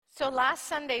So last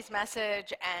Sunday's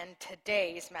message and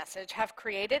today's message have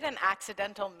created an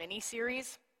accidental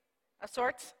mini-series of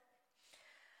sorts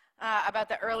about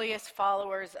the earliest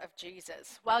followers of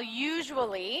Jesus. While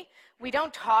usually we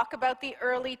don't talk about the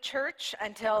early church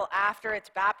until after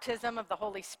its baptism of the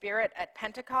Holy Spirit at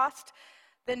Pentecost,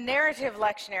 the narrative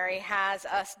lectionary has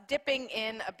us dipping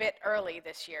in a bit early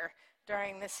this year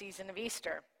during the season of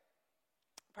Easter.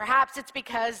 Perhaps it's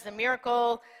because the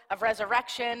miracle of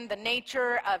resurrection, the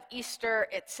nature of Easter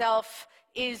itself,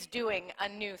 is doing a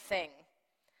new thing,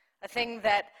 a thing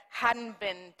that hadn't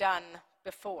been done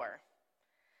before.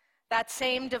 That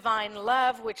same divine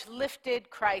love which lifted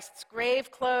Christ's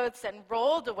grave clothes and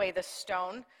rolled away the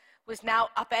stone was now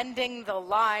upending the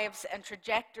lives and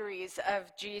trajectories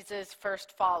of Jesus'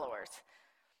 first followers.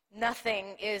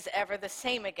 Nothing is ever the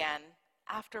same again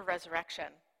after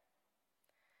resurrection.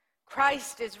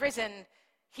 Christ is risen.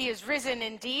 He is risen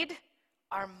indeed,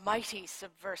 are mighty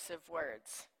subversive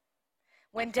words.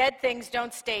 When dead things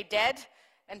don't stay dead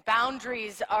and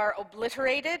boundaries are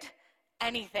obliterated,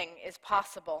 anything is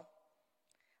possible.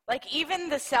 Like even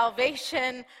the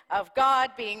salvation of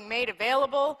God being made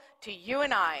available to you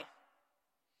and I,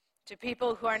 to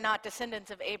people who are not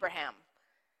descendants of Abraham,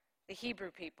 the Hebrew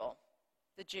people,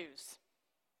 the Jews.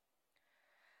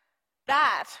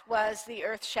 That was the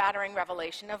earth-shattering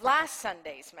revelation of last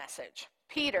Sunday's message.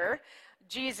 Peter,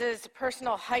 Jesus'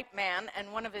 personal hype man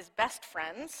and one of his best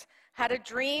friends, had a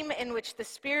dream in which the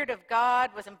Spirit of God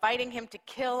was inviting him to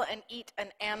kill and eat an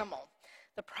animal.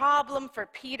 The problem for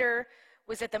Peter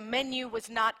was that the menu was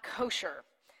not kosher.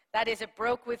 That is, it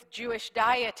broke with Jewish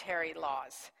dietary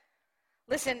laws.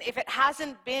 Listen, if it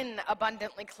hasn't been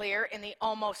abundantly clear in the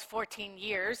almost 14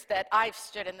 years that I've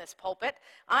stood in this pulpit,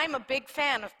 I'm a big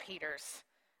fan of Peter's.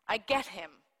 I get him.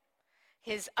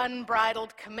 His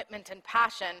unbridled commitment and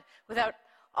passion without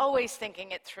always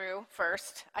thinking it through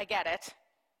first. I get it.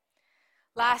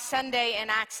 Last Sunday in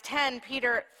Acts 10,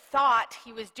 Peter thought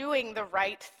he was doing the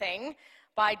right thing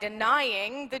by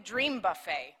denying the dream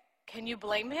buffet. Can you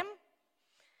blame him?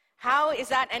 How is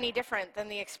that any different than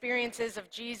the experiences of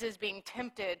Jesus being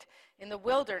tempted in the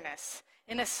wilderness,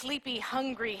 in a sleepy,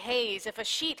 hungry haze? If a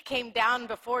sheet came down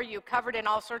before you covered in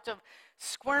all sorts of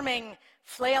squirming,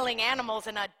 flailing animals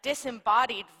and a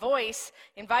disembodied voice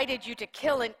invited you to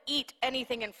kill and eat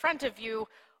anything in front of you,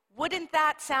 wouldn't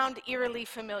that sound eerily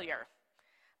familiar?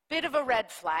 Bit of a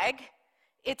red flag.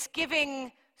 It's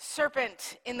giving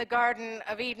serpent in the Garden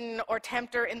of Eden or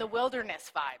tempter in the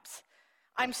wilderness vibes.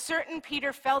 I'm certain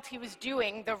Peter felt he was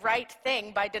doing the right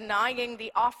thing by denying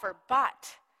the offer,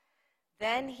 but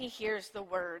then he hears the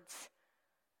words,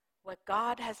 "What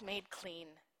God has made clean,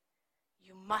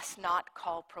 you must not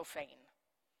call profane."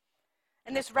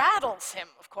 And this rattles him,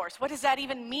 of course. What does that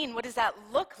even mean? What does that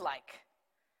look like?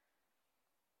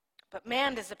 But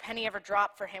man, does a penny ever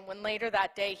drop for him when later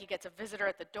that day he gets a visitor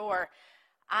at the door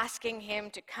asking him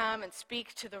to come and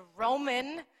speak to the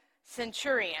Roman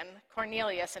centurion,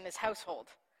 Cornelius, and his household.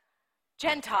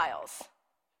 Gentiles.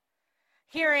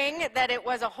 Hearing that it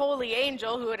was a holy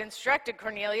angel who had instructed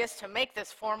Cornelius to make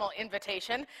this formal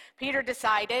invitation, Peter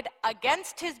decided,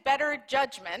 against his better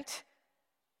judgment,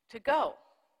 to go.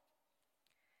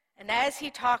 And as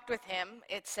he talked with him,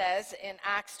 it says in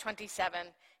Acts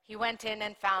 27, he went in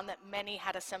and found that many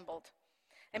had assembled.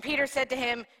 And Peter said to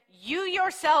him, "You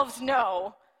yourselves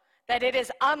know that it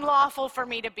is unlawful for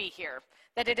me to be here,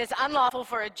 that it is unlawful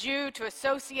for a Jew to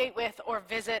associate with or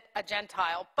visit a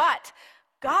Gentile. But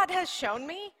God has shown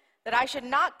me that I should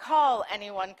not call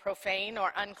anyone profane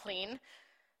or unclean.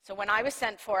 So when I was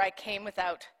sent for, I came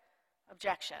without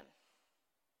objection."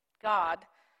 God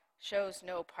shows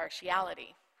no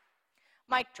partiality.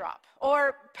 Mic drop,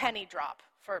 or penny drop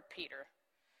for Peter.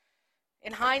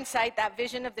 In hindsight, that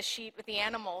vision of the sheet with the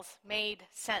animals made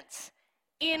sense.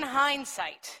 In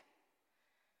hindsight,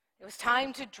 it was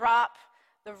time to drop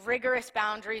the rigorous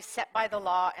boundaries set by the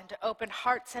law and to open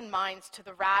hearts and minds to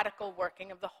the radical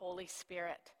working of the Holy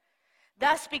Spirit.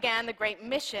 Thus began the great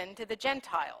mission to the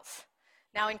Gentiles.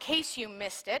 Now, in case you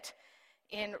missed it,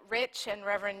 in Rich and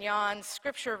Reverend Jan's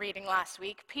scripture reading last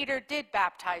week, Peter did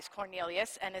baptize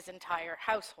Cornelius and his entire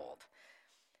household.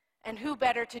 And who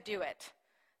better to do it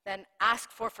than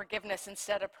ask for forgiveness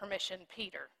instead of permission,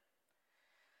 Peter?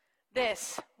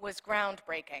 This was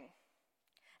groundbreaking.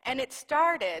 And it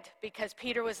started because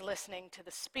Peter was listening to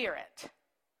the Spirit.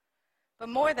 But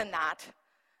more than that,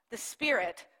 the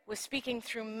Spirit was speaking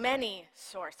through many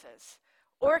sources,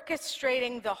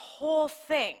 orchestrating the whole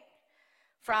thing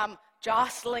From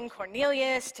jostling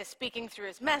Cornelius to speaking through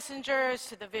his messengers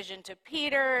to the vision to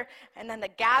Peter, and then the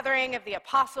gathering of the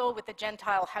apostle with the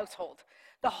Gentile household.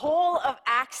 The whole of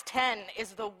Acts 10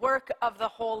 is the work of the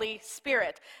Holy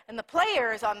Spirit, and the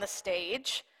players on the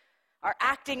stage are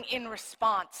acting in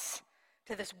response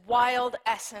to this wild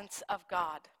essence of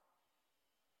God.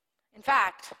 In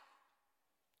fact,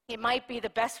 it might be the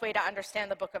best way to understand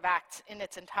the book of Acts in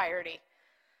its entirety,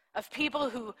 of people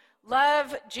who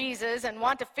love Jesus and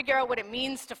want to figure out what it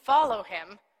means to follow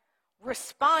him,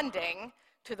 responding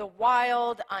to the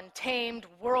wild, untamed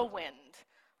whirlwind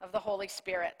of the Holy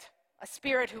Spirit, a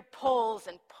spirit who pulls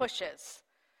and pushes.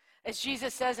 As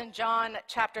Jesus says in John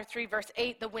chapter 3, verse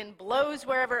 8, the wind blows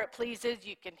wherever it pleases.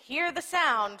 You can hear the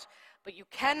sound, but you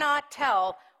cannot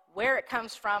tell where it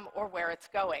comes from or where it's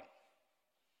going.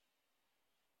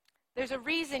 There's a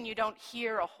reason you don't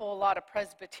hear a whole lot of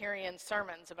Presbyterian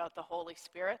sermons about the Holy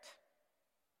Spirit.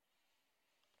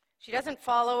 She doesn't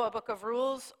follow a book of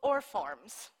rules or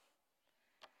forms.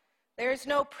 There is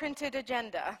no printed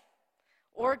agenda,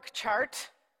 org chart,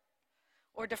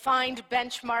 or defined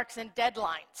benchmarks and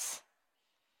deadlines.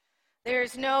 There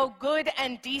is no good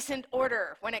and decent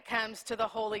order when it comes to the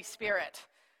Holy Spirit,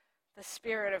 the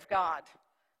Spirit of God.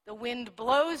 The wind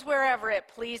blows wherever it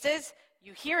pleases.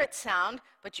 You hear its sound,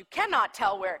 but you cannot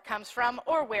tell where it comes from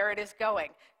or where it is going.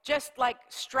 Just like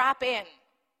strap in.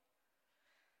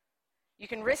 You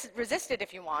can resist it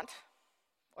if you want,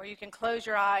 or you can close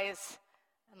your eyes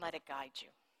and let it guide you.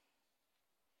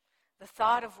 The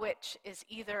thought of which is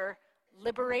either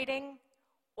liberating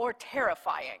or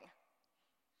terrifying.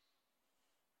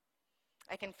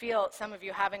 I can feel some of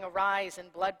you having a rise in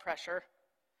blood pressure.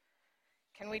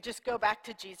 Can we just go back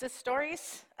to Jesus'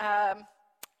 stories?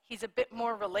 He's a bit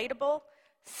more relatable,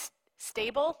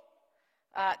 stable,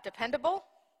 dependable.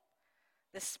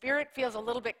 The Spirit feels a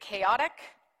little bit chaotic.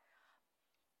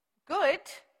 Good,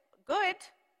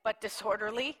 but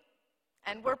disorderly.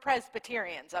 And we're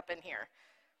Presbyterians up in here.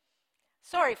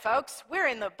 Sorry, folks, we're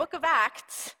in the book of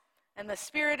Acts, and the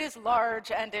Spirit is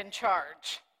large and in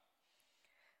charge.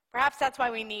 Perhaps that's why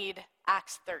we need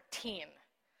Acts 13.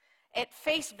 At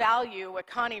face value, what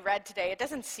Connie read today, it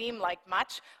doesn't seem like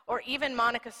much, or even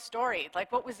Monica's story.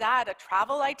 Like, what was that, a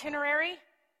travel itinerary?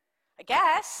 I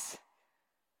guess.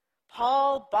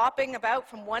 Paul bopping about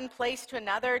from one place to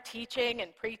another, teaching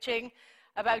and preaching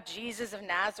about Jesus of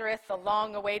Nazareth, the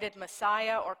long-awaited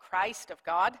Messiah or Christ of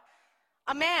God.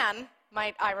 A man,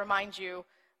 might I remind you,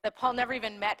 that Paul never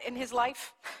even met in his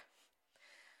life.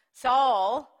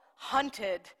 Saul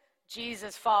hunted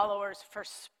Jesus' followers for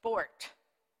sport,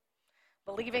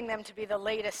 believing them to be the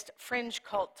latest fringe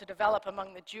cult to develop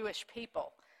among the Jewish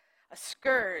people, a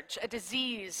scourge, a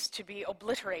disease to be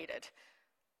obliterated,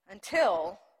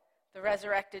 until the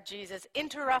resurrected Jesus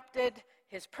interrupted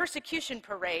his persecution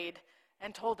parade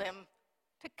and told him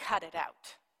to cut it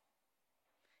out.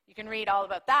 You can read all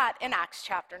about that in Acts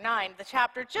chapter 9, the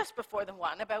chapter just before the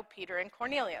one about Peter and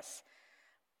Cornelius.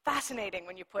 Fascinating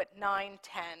when you put 9,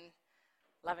 10,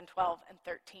 11, 12, and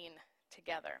 13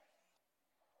 together.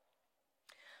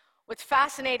 What's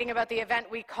fascinating about the event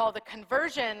we call the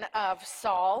conversion of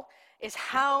Saul is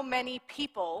how many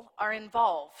people are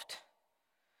involved.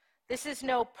 This is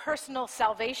no personal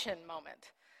salvation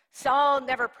moment. Saul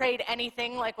never prayed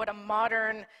anything like what a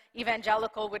modern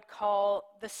evangelical would call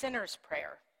the sinner's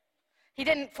prayer. He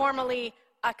didn't formally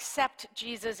accept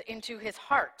Jesus into his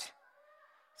heart.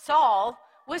 Saul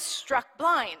was struck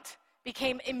blind,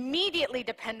 became immediately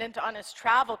dependent on his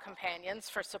travel companions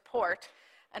for support,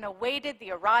 and awaited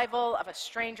the arrival of a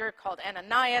stranger called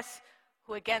Ananias,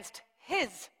 who against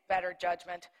his better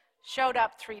judgment showed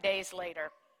up 3 days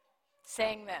later,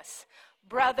 saying this,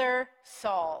 "Brother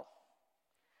Saul,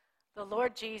 the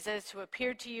Lord Jesus, who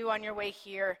appeared to you on your way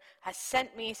here, has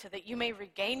sent me so that you may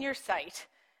regain your sight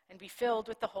and be filled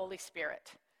with the Holy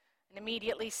Spirit." And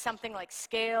immediately something like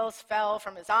scales fell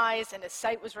from his eyes and his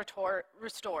sight was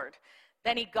restored.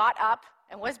 Then he got up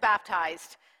and was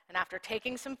baptized, and after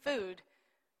taking some food,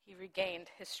 he regained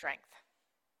his strength.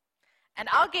 And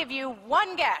I'll give you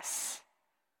one guess,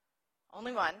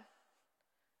 only one,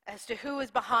 as to who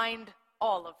is behind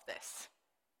all of this.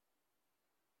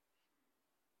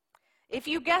 If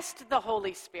you guessed the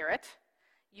Holy Spirit,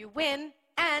 you win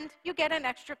and you get an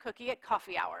extra cookie at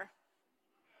coffee hour.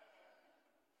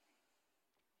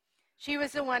 She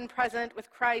was the one present with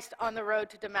Christ on the road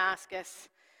to Damascus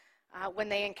when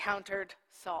they encountered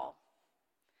Saul.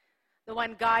 The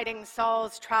one guiding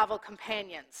Saul's travel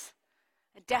companions,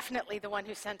 and definitely the one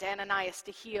who sent Ananias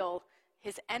to heal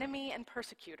his enemy and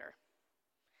persecutor.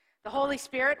 The Holy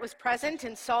Spirit was present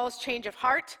in Saul's change of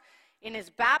heart, in his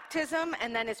baptism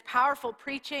and then his powerful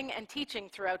preaching and teaching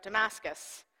throughout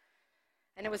Damascus.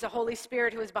 And it was the Holy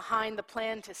Spirit who was behind the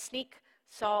plan to sneak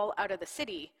Saul out of the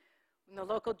city when the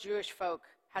local Jewish folk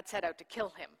had set out to kill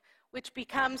him, which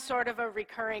becomes sort of a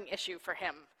recurring issue for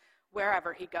him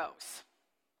wherever he goes.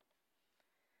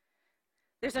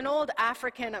 There's an old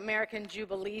African-American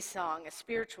Jubilee song, a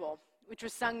spiritual, which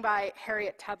was sung by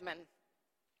Harriet Tubman,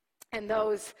 and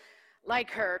those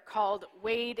like her called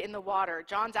Wade in the Water.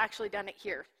 John's actually done it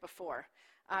here before,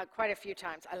 quite a few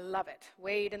times. I love it,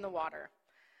 Wade in the Water.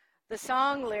 The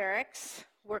song lyrics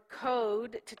were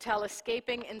code to tell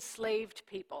escaping enslaved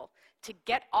people to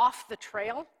get off the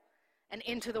trail and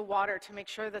into the water to make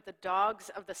sure that the dogs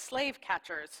of the slave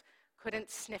catchers couldn't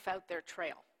sniff out their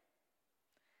trail.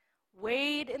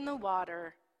 Wade in the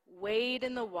water,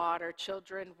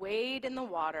 children, wade in the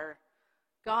water.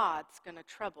 God's going to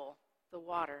trouble the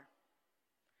water.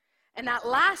 And that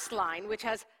last line, which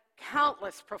has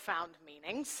countless profound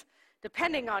meanings,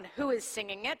 depending on who is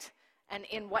singing it and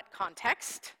in what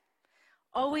context,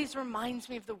 always reminds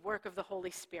me of the work of the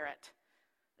Holy Spirit,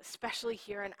 especially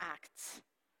here in Acts.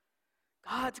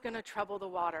 God's going to trouble the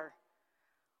water.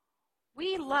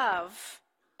 We love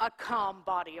a calm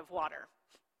body of water.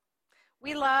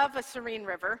 We love a serene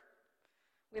river.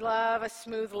 We love a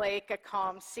smooth lake, a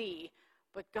calm sea.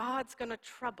 But God's going to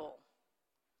trouble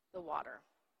the water.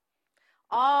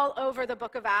 All over the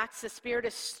book of Acts, the Spirit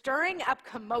is stirring up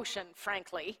commotion,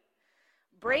 frankly,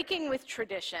 breaking with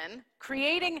tradition,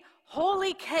 creating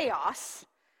holy chaos,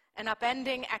 and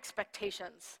upending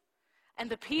expectations. And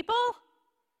the people,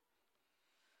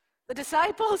 the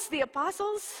disciples, the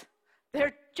apostles,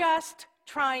 they're just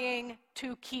trying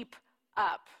to keep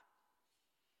up.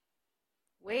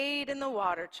 Wade in the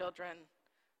water, children.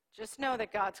 Just know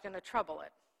that God's going to trouble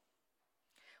it.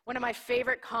 One of my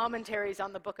favorite commentaries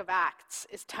on the book of Acts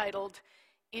is titled,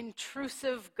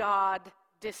 Intrusive God,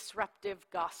 Disruptive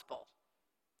Gospel.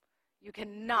 You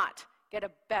cannot get a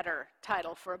better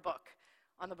title for a book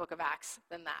on the book of Acts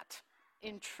than that.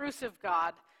 Intrusive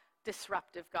God,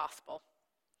 Disruptive Gospel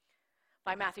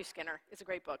by Matthew Skinner. It's a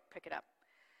great book. Pick it up.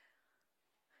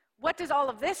 What does all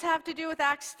of this have to do with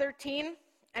Acts 13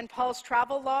 and Paul's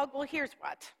travel log? Well, here's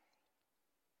what.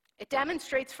 It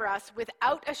demonstrates for us,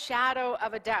 without a shadow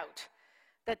of a doubt,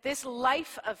 that this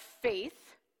life of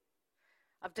faith,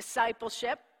 of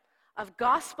discipleship, of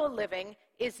gospel living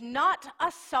is not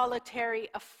a solitary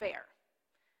affair.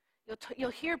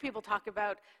 You'll hear people talk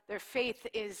about their faith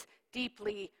is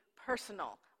deeply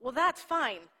personal. Well, that's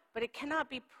fine, but it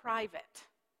cannot be private.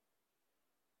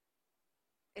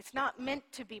 It's not meant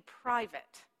to be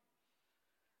private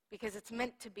because it's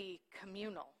meant to be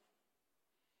communal.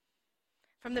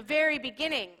 From the very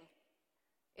beginning,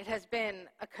 it has been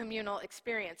a communal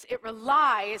experience. It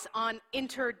relies on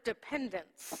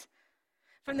interdependence.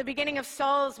 From the beginning of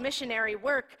Saul's missionary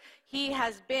work, he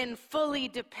has been fully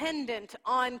dependent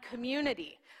on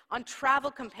community, on travel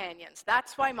companions.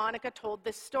 That's why Monica told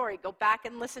this story. Go back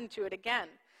and listen to it again.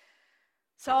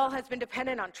 Saul has been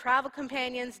dependent on travel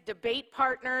companions, debate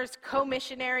partners,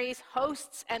 co-missionaries,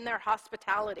 hosts, and their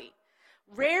hospitality.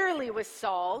 Rarely was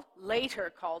Saul,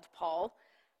 later called Paul,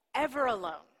 ever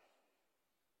alone.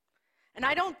 And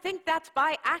I don't think that's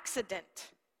by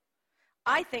accident.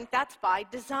 I think that's by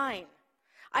design.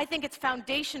 I think it's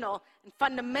foundational and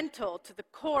fundamental to the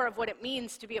core of what it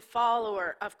means to be a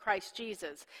follower of Christ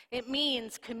Jesus. It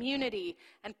means community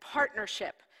and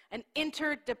partnership and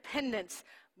interdependence,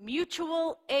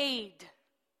 mutual aid,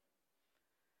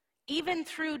 even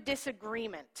through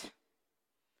disagreement,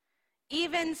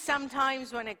 even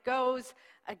sometimes when it goes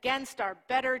against our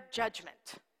better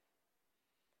judgment.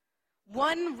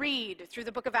 One read through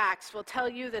the book of Acts will tell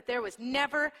you that there was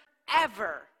never,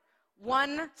 ever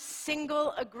one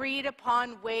single agreed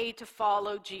upon way to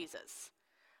follow Jesus.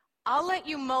 I'll let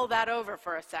you mull that over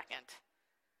for a second.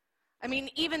 I mean,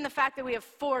 even the fact that we have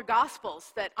 4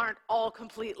 gospels that aren't all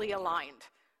completely aligned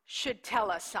should tell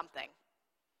us something.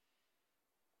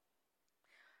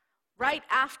 Right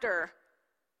after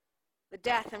the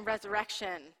death and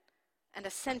resurrection and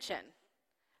ascension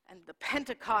and the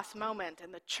Pentecost moment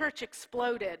and the church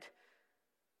exploded,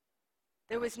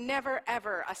 there was never,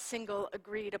 ever a single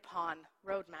agreed upon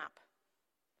roadmap.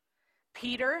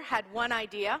 Peter had one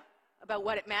idea about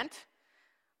what it meant,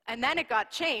 and then it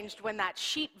got changed when that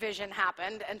sheep vision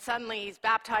happened, and suddenly he's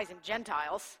baptizing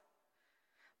Gentiles.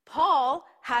 Paul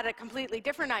had a completely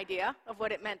different idea of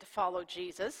what it meant to follow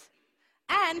Jesus.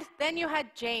 And then you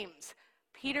had James,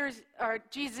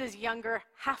 Jesus' younger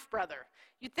half-brother.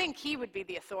 You'd think he would be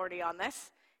the authority on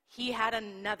this. He had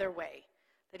another way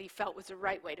that he felt was the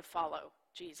right way to follow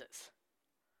Jesus.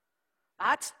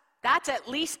 That's That's at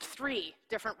least 3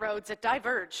 different roads that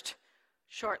diverged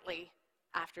shortly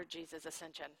after Jesus'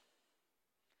 ascension.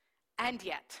 And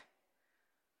yet,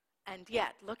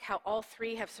 look how all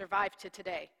 3 have survived to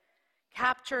today,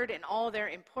 captured in all their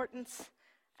importance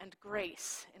and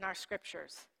grace in our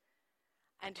scriptures.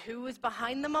 And who is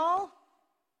behind them all?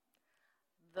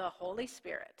 The Holy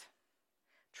Spirit,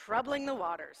 troubling the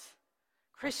waters.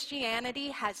 Christianity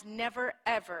has never,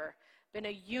 ever been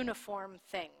a uniform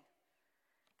thing.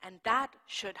 And that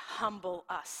should humble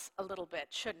us a little bit,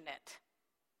 shouldn't it?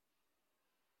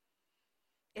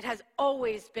 It has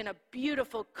always been a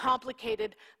beautiful,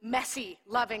 complicated, messy,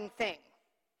 loving thing.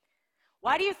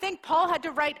 Why do you think Paul had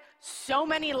to write so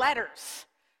many letters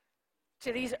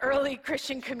to these early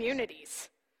Christian communities?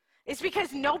 It's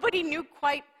because nobody knew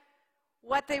quite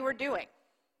what they were doing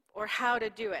or how to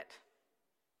do it.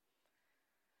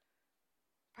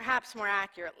 Perhaps more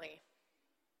accurately,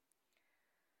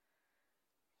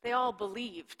 they all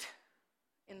believed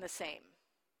in the same,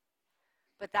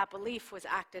 but that belief was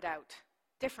acted out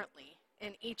differently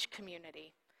in each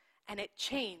community, and it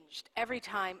changed every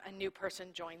time a new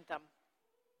person joined them.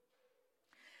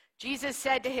 Jesus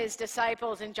said to his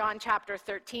disciples in John chapter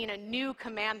 13, "A new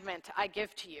commandment I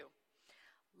give to you.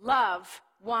 Love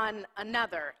one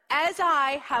another. As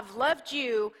I have loved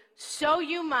you, so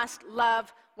you must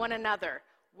love one another."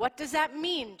 What does that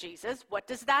mean, Jesus? What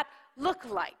does that look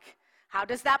like? How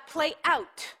does that play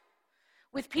out?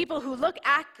 With people who look,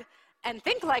 act, and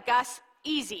think like us,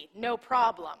 easy, no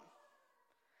problem.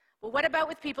 But what about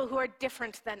with people who are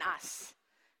different than us,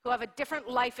 who have a different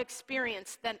life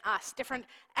experience than us, different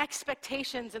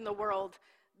expectations in the world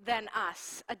than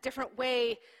us, a different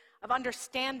way of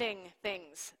understanding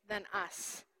things than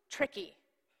us? Tricky.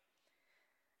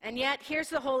 And yet, here's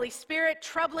the Holy Spirit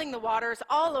troubling the waters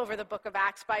all over the book of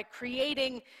Acts by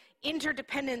creating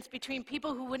interdependence between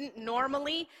people who wouldn't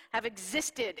normally have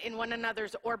existed in one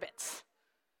another's orbits.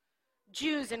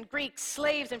 Jews and Greeks,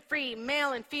 slaves and free,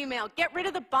 male and female. Get rid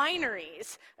of the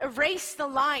binaries. Erase the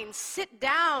lines. Sit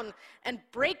down and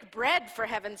break bread, for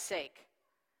heaven's sake.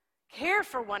 Care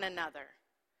for one another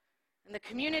and the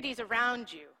communities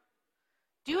around you.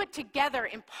 Do it together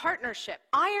in partnership.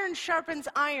 Iron sharpens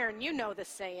iron. You know the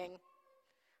saying.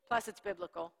 Plus, it's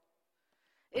biblical.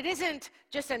 It isn't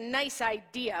just a nice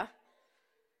idea.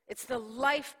 It's the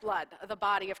lifeblood of the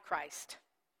body of Christ.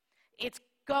 It's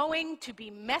going to be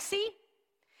messy.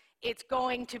 It's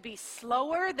going to be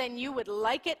slower than you would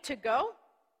like it to go.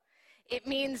 It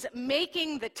means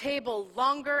making the table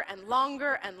longer and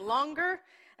longer and longer,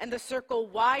 and the circle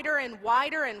wider and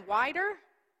wider and wider.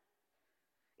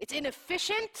 It's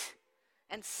inefficient,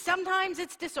 and sometimes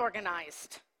it's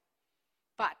disorganized.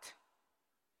 But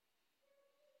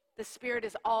the Spirit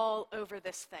is all over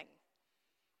this thing,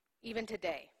 even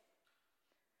today,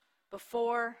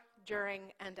 before,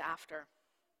 during, and after.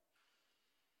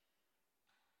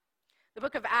 The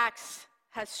book of Acts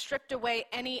has stripped away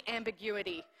any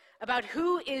ambiguity about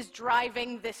who is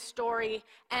driving this story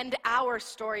and our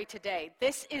story today.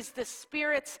 This is the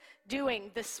Spirit's doing,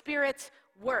 the Spirit's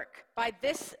work. By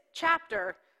this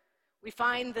chapter, we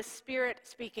find the Spirit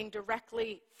speaking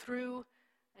directly through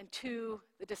and to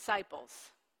the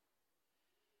disciples.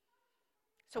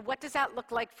 So what does that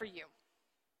look like for you?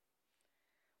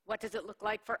 What does it look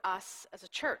like for us as a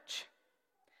church?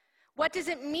 What does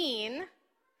it mean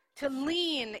to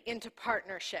lean into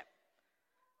partnership,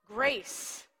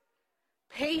 grace,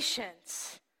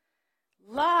 patience,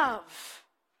 love,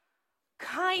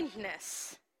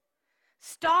 kindness?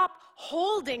 Stop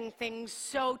holding things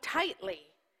so tightly.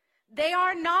 They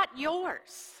are not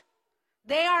yours.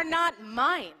 They are not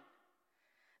mine.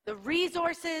 The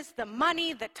resources, the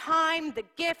money, the time, the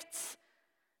gifts,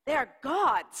 they are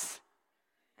God's.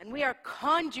 And we are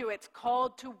conduits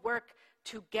called to work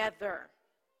together.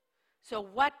 So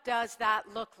what does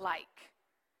that look like?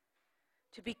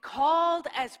 To be called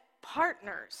as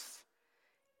partners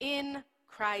in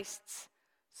Christ's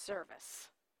service.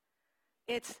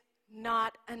 It's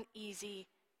not an easy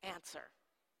answer.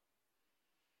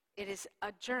 It is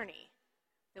a journey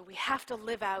that we have to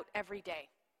live out every day.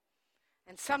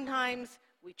 And sometimes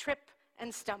we trip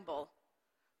and stumble.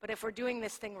 But if we're doing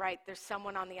this thing right, there's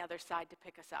someone on the other side to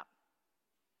pick us up.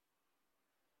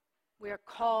 We are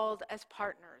called as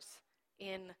partners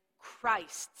in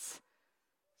Christ's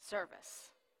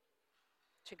service.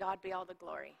 To God be all the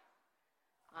glory.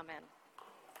 Amen.